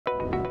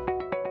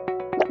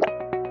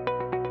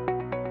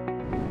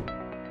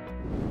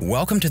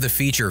Welcome to the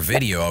feature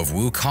video of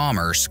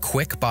WooCommerce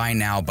Quick Buy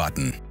Now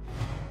button.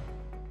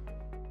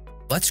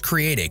 Let's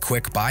create a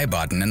Quick Buy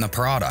button in the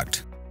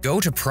product.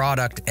 Go to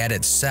Product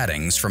Edit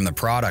Settings from the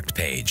Product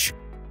page.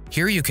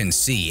 Here you can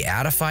see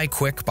Addify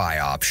Quick Buy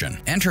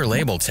option. Enter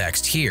label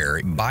text here,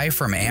 Buy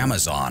from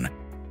Amazon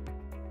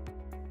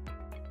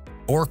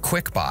or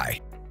Quick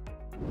Buy.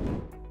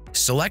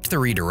 Select the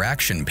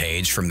redirection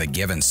page from the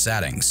given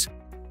settings.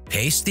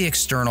 Paste the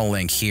external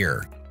link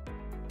here.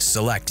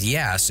 Select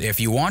Yes if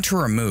you want to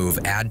remove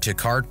Add to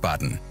Cart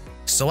button.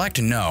 Select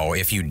No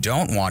if you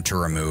don't want to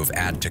remove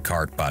Add to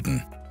Cart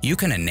button. You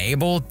can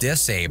enable,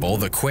 disable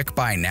the Quick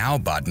Buy Now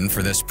button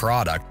for this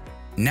product.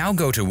 Now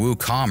go to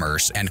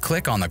WooCommerce and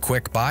click on the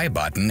Quick Buy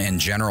button in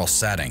General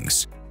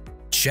Settings.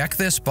 Check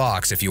this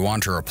box if you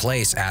want to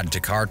replace Add to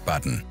Cart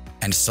button,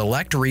 and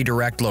select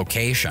Redirect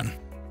Location.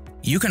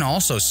 You can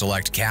also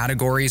select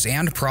categories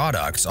and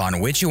products on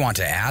which you want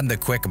to add the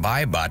Quick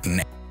Buy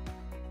button.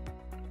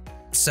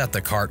 Set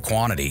the cart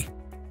quantity.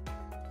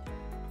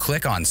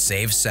 Click on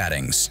Save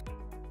Settings.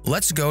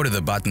 Let's go to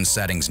the button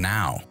settings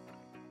now.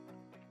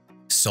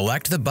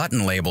 Select the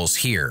button labels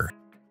here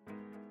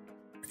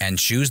and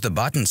choose the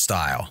button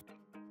style.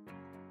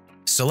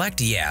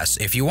 Select Yes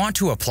if you want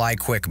to apply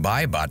Quick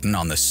Buy button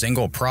on the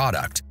single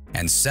product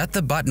and set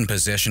the button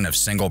position of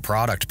single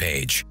product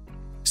page.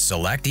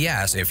 Select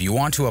Yes if you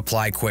want to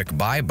apply Quick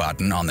Buy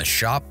button on the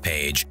shop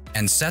page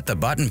and set the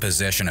button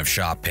position of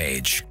shop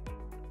page.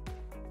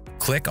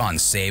 Click on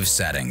Save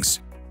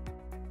Settings.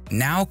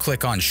 Now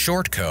click on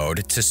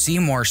Shortcode to see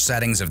more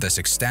settings of this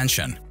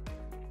extension.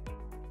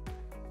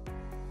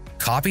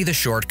 Copy the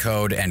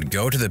shortcode and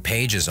go to the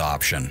Pages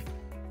option.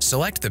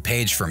 Select the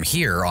page from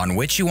here on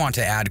which you want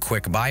to add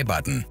Quick Buy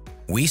button.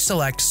 We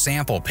select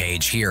Sample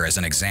Page here as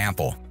an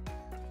example.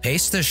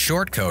 Paste the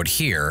shortcode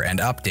here and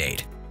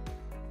update.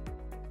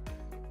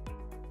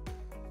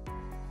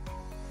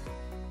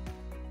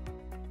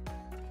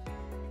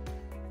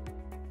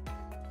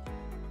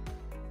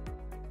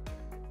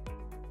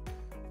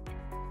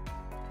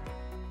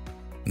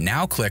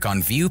 Now click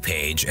on View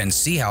Page and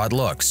see how it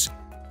looks.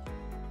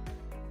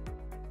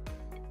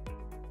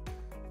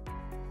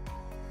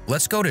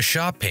 Let's go to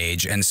Shop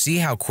Page and see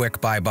how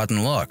Quick Buy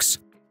button looks.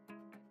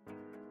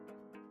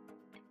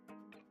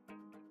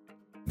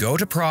 Go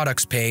to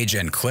Products page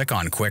and click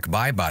on Quick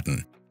Buy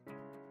button.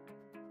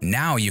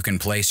 Now you can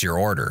place your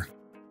order.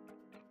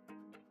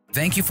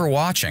 Thank you for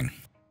watching.